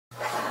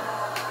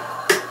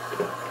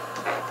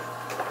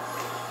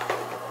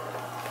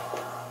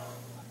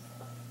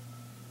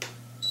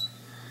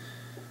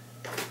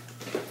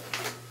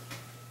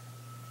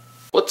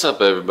What's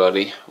up,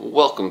 everybody?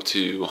 Welcome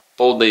to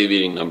Bold Day of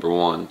Eating number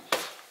 1.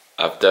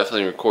 I've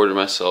definitely recorded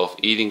myself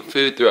eating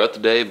food throughout the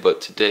day, but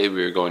today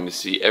we are going to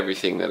see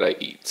everything that I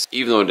eat.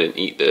 Even though I didn't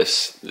eat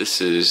this, this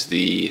is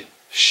the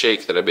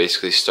shake that I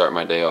basically start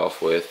my day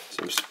off with.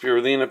 Some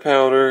spirulina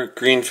powder,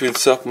 green food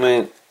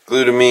supplement,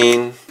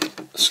 glutamine,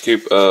 a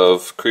scoop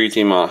of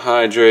creatine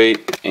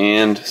monohydrate,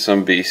 and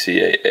some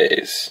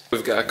BCAAs. What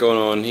we've got going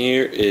on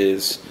here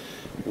is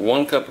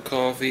 1 cup of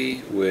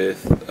coffee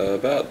with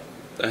about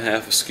a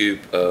half a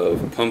scoop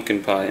of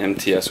pumpkin pie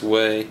MTS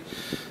whey,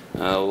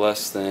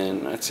 less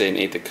than, I'd say, an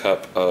 1/8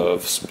 cup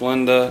of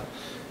Splenda,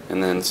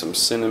 and then some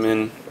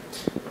cinnamon.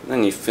 And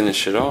then you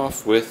finish it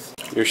off with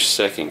your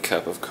 2nd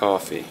cup of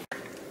coffee.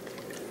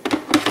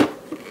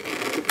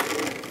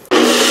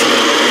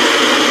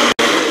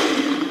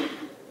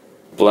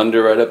 Blend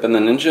her right up in the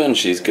Ninja and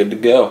she's good to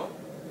go.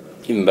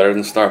 Even better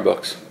than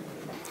Starbucks.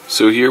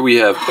 So here we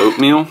have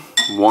oatmeal,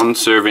 1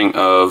 serving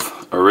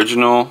of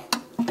original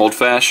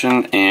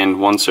old-fashioned, and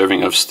 1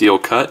 serving of steel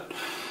cut,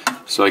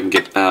 so I can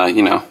get,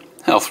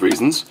 health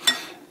reasons.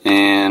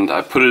 And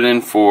I put it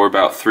in for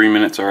about 3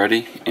 minutes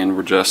already, and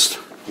we're just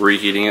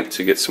reheating it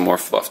to get some more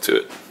fluff to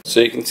it.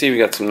 So you can see we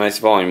got some nice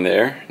volume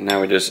there.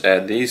 Now we just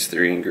add these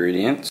 3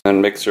 ingredients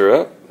and mix her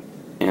up,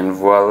 and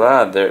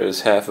voila, there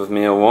is half of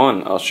meal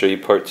 1. I'll show you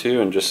part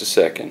 2 in just a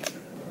second.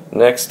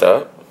 Next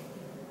up,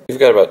 we've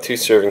got about 2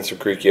 servings of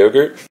Greek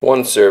yogurt,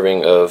 1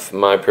 serving of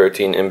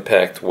Myprotein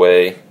Impact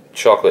Whey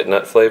chocolate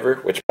nut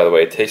flavor, which, by the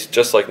way, tastes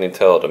just like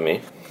Nutella to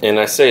me. And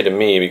I say to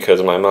me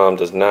because my mom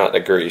does not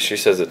agree. She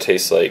says it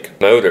tastes like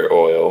motor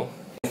oil.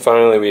 And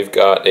finally, we've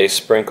got a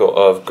sprinkle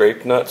of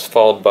grape nuts,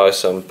 followed by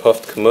some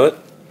puffed kamut,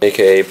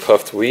 aka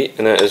puffed wheat,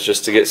 and that is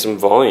just to get some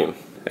volume.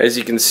 As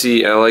you can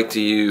see, I like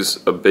to use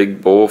a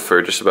big bowl for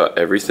just about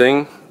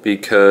everything,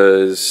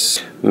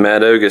 because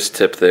Matt Ogus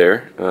tip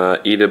there,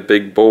 eat a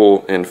big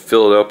bowl and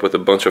fill it up with a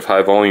bunch of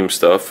high volume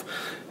stuff,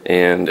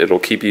 and it'll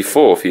keep you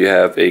full if you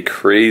have a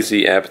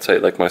crazy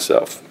appetite like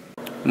myself.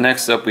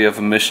 Next up, we have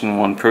a Mission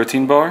 1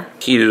 protein bar,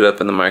 heated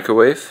up in the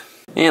microwave.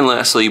 And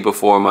lastly,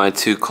 before my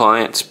 2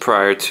 clients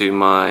prior to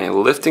my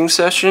lifting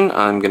session,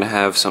 I'm going to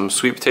have some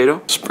sweet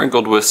potato,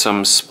 sprinkled with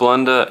some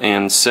Splenda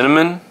and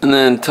cinnamon, and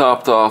then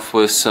topped off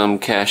with some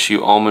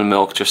cashew almond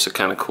milk just to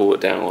kind of cool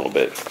it down a little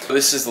bit.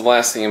 This is the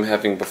last thing I'm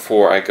having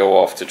before I go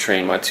off to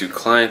train my 2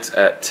 clients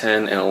at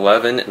 10 and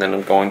 11, and then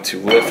I'm going to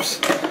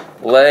lift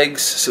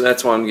legs, so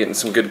that's why I'm getting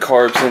some good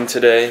carbs in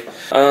today.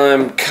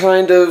 I'm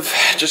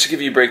just to give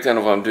you a breakdown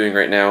of what I'm doing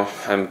right now,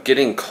 I'm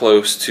getting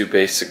close to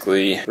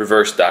basically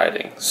reverse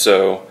dieting.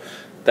 So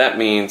that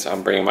means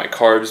I'm bringing my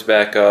carbs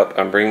back up,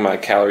 I'm bringing my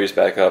calories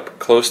back up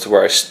close to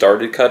where I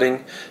started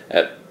cutting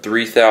at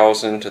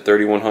 3,000 to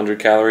 3,100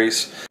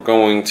 calories. I'm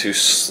going to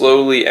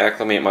slowly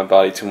acclimate my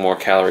body to more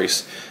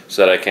calories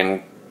so that I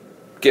can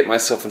get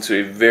myself into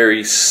a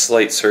very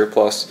slight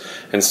surplus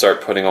and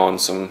start putting on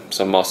some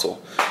muscle.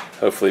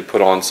 Hopefully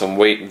put on some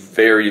weight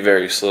very,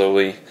 very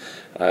slowly.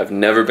 I've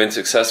never been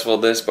successful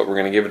at this, but we're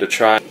going to give it a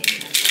try.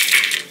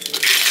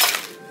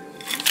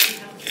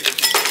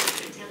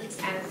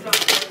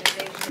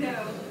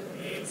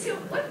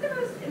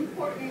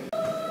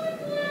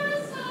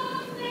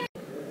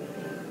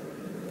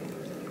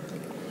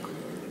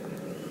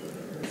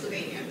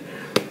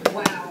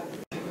 Wow.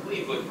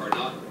 Cleveland or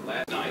not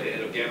last night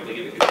ahead of gambling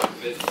in the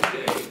business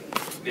today.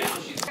 Now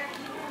she's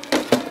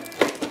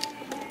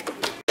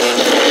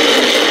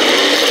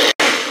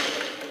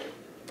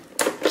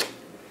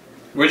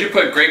Where'd you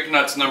put grape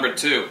nuts number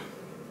 2?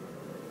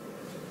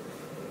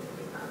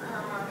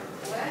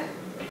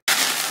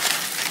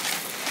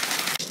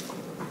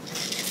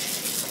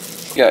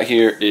 What got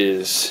here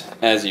is,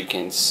 as you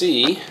can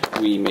see,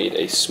 we made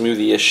a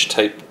smoothie-ish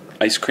type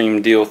ice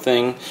cream deal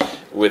thing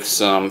with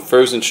some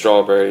frozen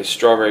strawberries,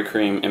 strawberry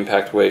cream,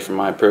 Impact Whey from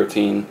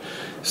Myprotein,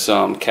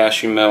 some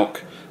cashew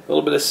milk, a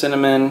little bit of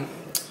cinnamon,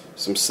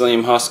 some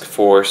psyllium husk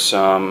for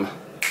some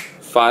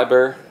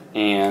fiber,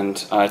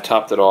 and I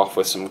topped it off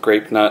with some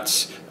grape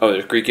nuts. Oh,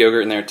 there's Greek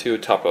yogurt in there too.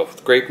 Top off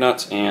with grape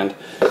nuts and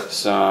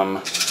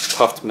some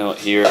puffed millet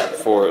here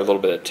for a little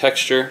bit of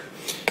texture.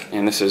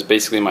 And this is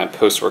basically my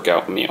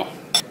post-workout meal.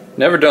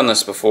 Never done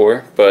this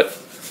before, but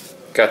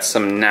got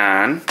some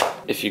naan.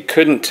 If you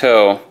couldn't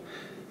tell,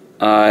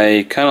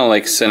 I kind of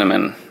like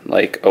cinnamon,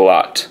 like a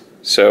lot.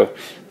 So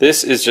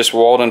this is just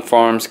Walden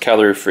Farms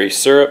calorie-free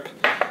syrup,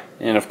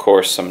 and of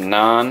course some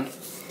naan.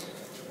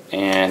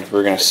 And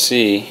we're gonna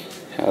see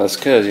how this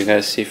goes. You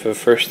guys see for the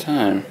first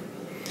time.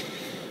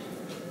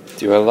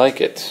 Do I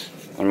like it?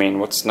 I mean,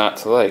 what's not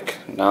to like?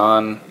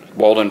 Naan,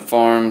 Walden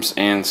Farms,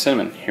 and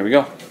cinnamon. Here we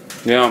go.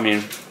 Yeah, I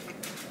mean,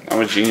 I'm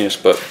a genius,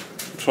 but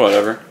it's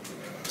whatever.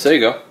 So there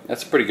you go.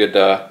 That's a pretty good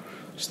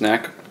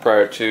snack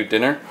prior to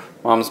dinner.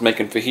 Mom's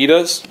making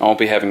fajitas. I won't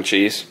be having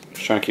cheese.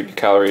 Just trying to keep the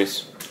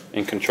calories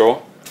in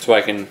control so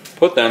I can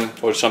put them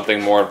with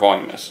something more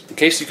voluminous. In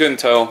case you couldn't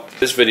tell,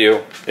 this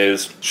video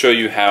is show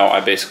you how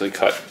I basically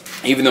cut.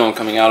 Even though I'm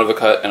coming out of a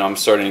cut and I'm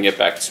starting to get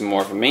back to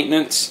more of a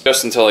maintenance,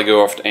 just until I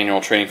go off to annual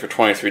training for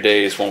 23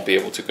 days, won't be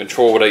able to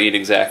control what I eat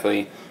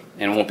exactly,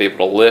 and won't be able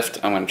to lift.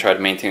 I'm going to try to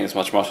maintain as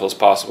much muscle as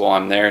possible.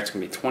 I'm there. It's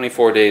going to be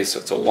 24 days, so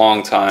it's a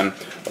long time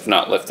of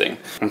not lifting.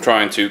 I'm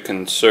trying to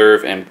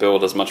conserve and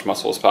build as much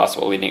muscle as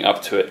possible leading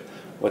up to it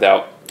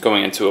without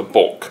going into a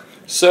bulk.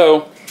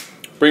 So,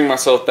 bring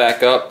myself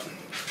back up.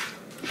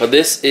 But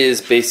this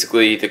is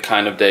basically the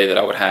kind of day that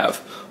I would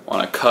have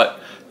on a cut,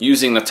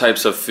 using the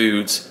types of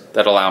foods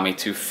that allow me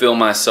to fill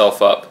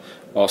myself up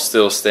while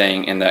still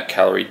staying in that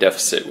calorie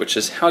deficit, which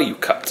is how you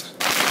cut.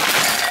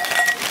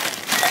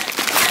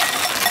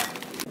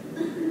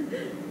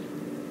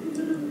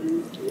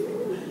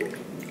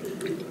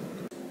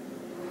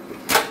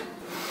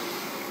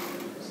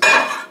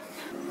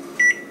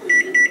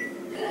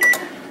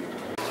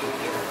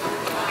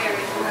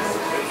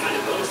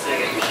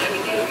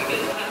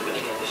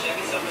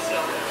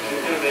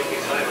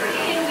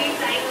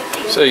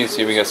 So you can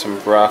see we got some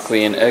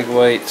broccoli and egg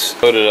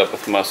whites loaded up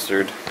with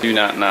mustard. Do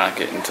not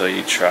knock it until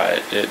you try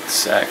it.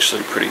 It's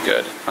actually pretty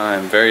good.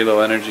 I'm very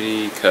low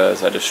energy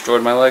because I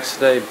destroyed my legs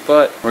today,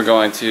 but we're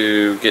going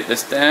to get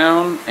this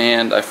down.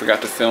 And I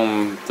forgot to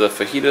film the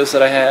fajitas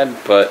that I had,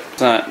 but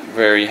it's not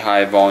very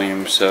high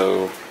volume,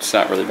 so it's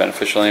not really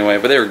beneficial anyway,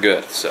 but they were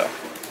good, so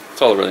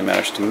that's all that really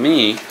matters to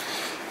me.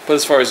 But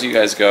as far as you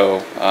guys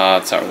go,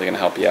 it's not really going to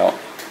help you out.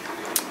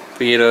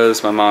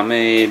 Fajitas my mom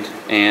made,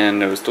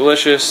 and it was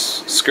delicious.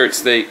 Skirt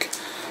steak,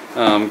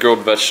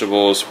 grilled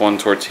vegetables, 1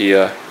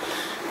 tortilla,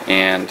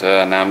 and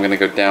now I'm gonna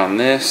go down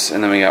this,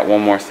 and then we got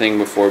one more thing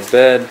before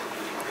bed.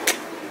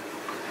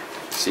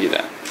 See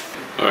that.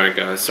 Alright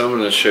guys, so I'm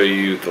gonna show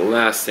you the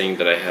last thing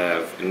that I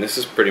have, and this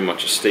is pretty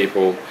much a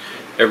staple.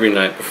 Every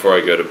night before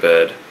I go to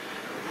bed,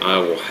 I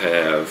will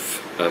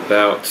have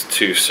about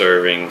 2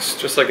 servings,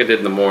 just like I did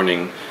in the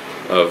morning,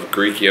 of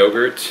Greek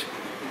yogurt.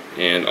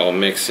 And I'll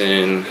mix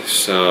in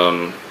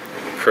some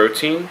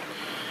protein.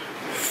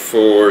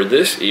 For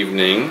this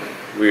evening,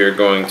 we are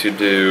going to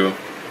do,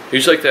 I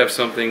usually like to have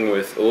something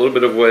with a little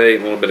bit of whey, a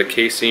little bit of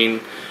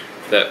casein,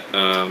 that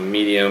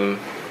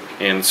medium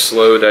and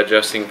slow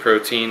digesting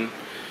protein.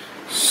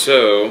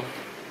 So,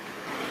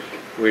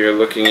 we are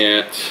looking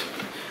at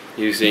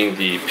using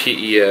the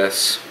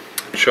PES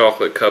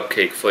chocolate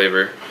cupcake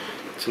flavor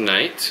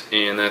tonight,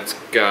 and that's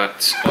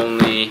got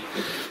only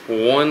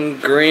 1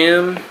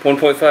 gram,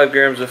 1.5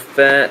 grams of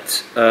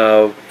fat,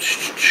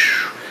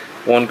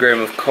 1 gram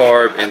of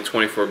carb, and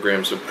 24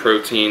 grams of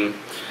protein.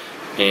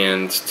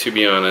 And to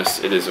be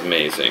honest, it is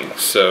amazing.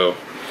 So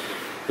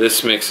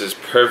this mixes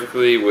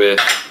perfectly with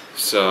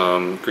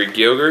some Greek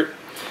yogurt,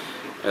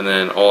 and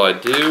then all I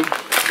do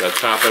is I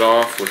top it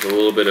off with a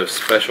little bit of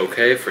Special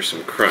K for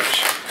some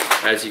crunch.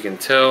 As you can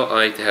tell,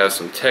 I like to have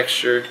some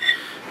texture.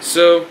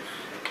 So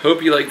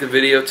hope you liked the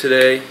video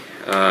today.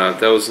 That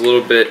was a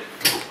little bit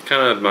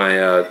kind of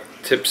my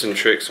tips and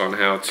tricks on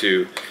how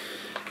to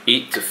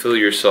eat to fill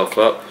yourself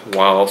up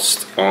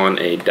whilst on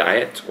a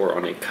diet or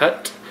on a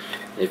cut.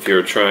 If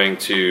you're trying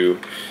to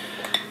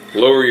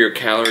lower your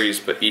calories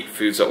but eat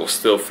foods that will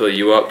still fill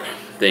you up,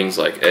 things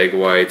like egg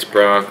whites,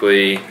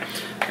 broccoli,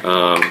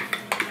 a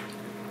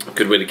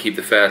good way to keep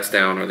the fats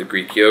down are the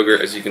Greek yogurt.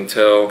 As you can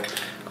tell,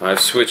 I've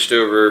switched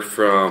over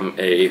from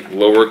a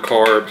lower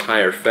carb,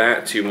 higher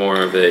fat to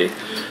more of a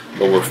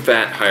lower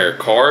fat, higher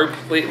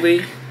carb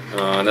lately.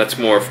 That's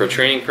more for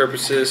training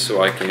purposes,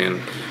 so I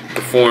can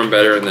perform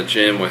better in the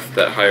gym with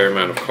that higher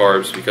amount of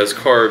carbs, because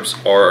carbs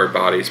are our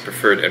body's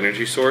preferred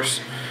energy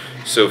source.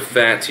 So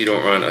fats you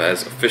don't run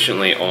as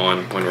efficiently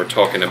on when we're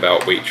talking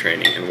about weight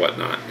training and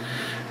whatnot.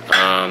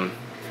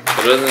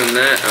 But other than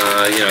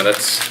that, you know,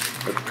 that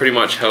pretty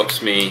much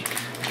helps me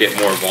get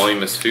more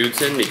voluminous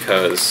foods in,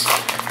 because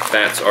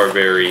fats are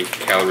very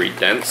calorie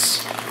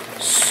dense.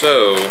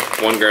 So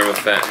 1 gram of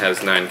fat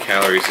has 9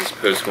 calories as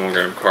opposed to 1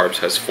 gram of carbs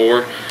has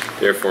 4.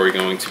 Therefore, you're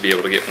going to be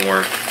able to get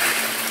more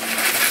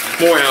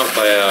out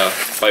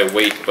by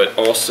weight. But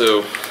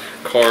also,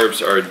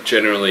 carbs are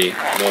generally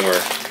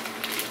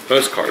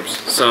most carbs.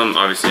 Some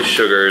obviously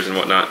sugars and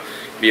whatnot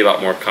be a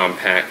lot more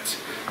compact.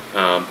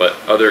 But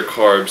other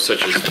carbs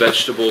such as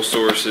vegetable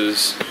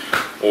sources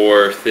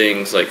or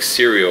things like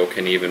cereal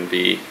can even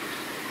be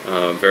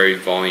very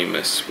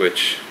voluminous,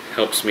 which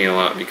helps me a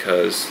lot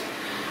because,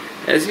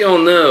 as you all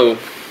know,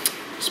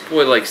 this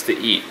boy likes to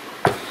eat.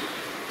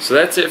 So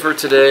that's it for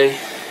today.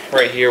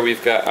 Right here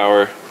we've got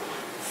our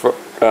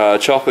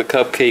chocolate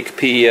cupcake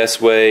PES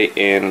whey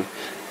in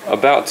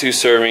about 2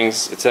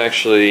 servings. It's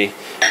actually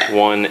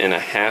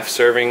 1.5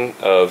 serving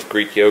of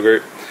Greek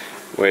yogurt,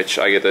 which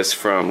I get this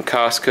from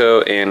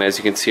Costco, and as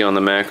you can see on the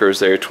macros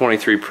there,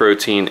 23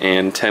 protein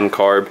and 10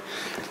 carb.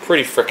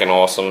 Pretty freaking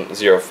awesome,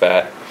 0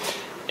 fat.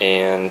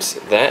 And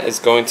that is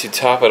going to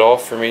top it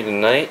off for me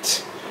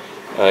tonight.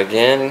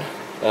 Again,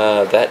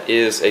 that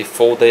is a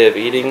full day of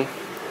eating.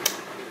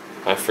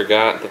 I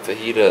forgot the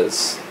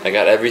fajitas. I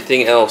got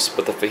everything else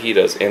but the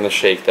fajitas and the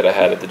shake that I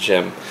had at the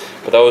gym.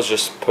 But that was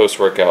just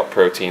post-workout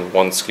protein,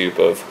 1 scoop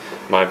of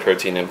My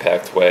Protein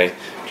Impact Whey,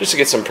 just to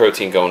get some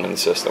protein going in the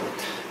system.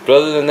 But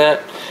other than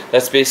that,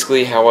 that's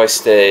basically how I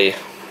stay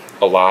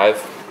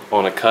alive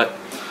on a cut.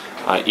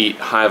 I eat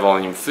high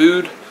volume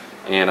food,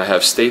 And I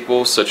have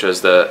staples such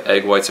as the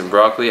egg whites and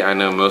broccoli. I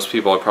know most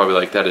people are probably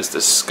like, that is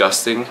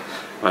disgusting.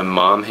 My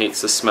mom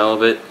hates the smell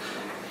of it,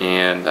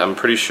 and I'm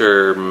pretty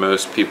sure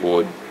most people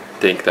would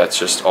think that's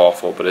just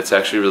awful, but it's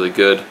actually really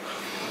good.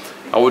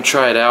 I would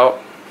try it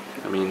out.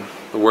 I mean,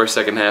 the worst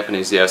that can happen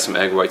is you have some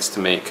egg whites to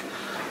make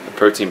a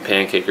protein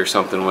pancake or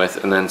something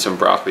with, and then some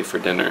broccoli for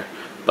dinner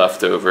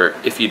left over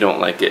if you don't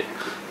like it.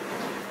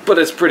 But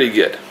it's pretty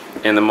good.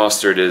 And the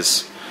mustard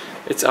is,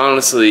 it's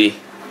honestly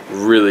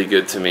really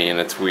good to me, and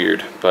it's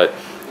weird. But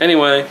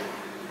anyway,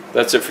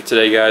 that's it for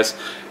today, guys.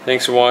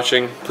 Thanks for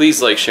watching.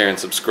 Please like, share, and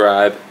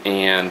subscribe,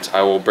 and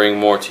I will bring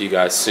more to you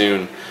guys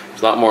soon.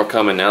 There's a lot more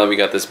coming now that we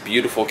got this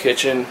beautiful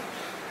kitchen.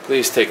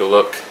 Please take a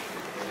look.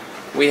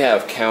 We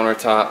have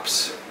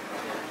countertops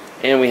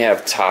and we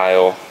have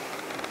tile.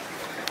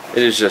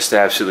 It is just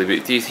absolutely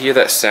beautiful. Do you hear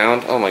that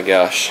sound? Oh my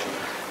gosh.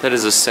 That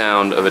is the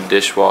sound of a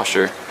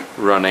dishwasher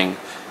running,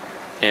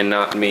 and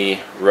not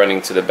me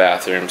running to the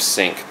bathroom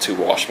sink to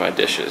wash my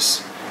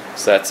dishes.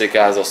 So that's it,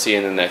 guys. I'll see you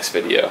in the next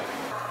video.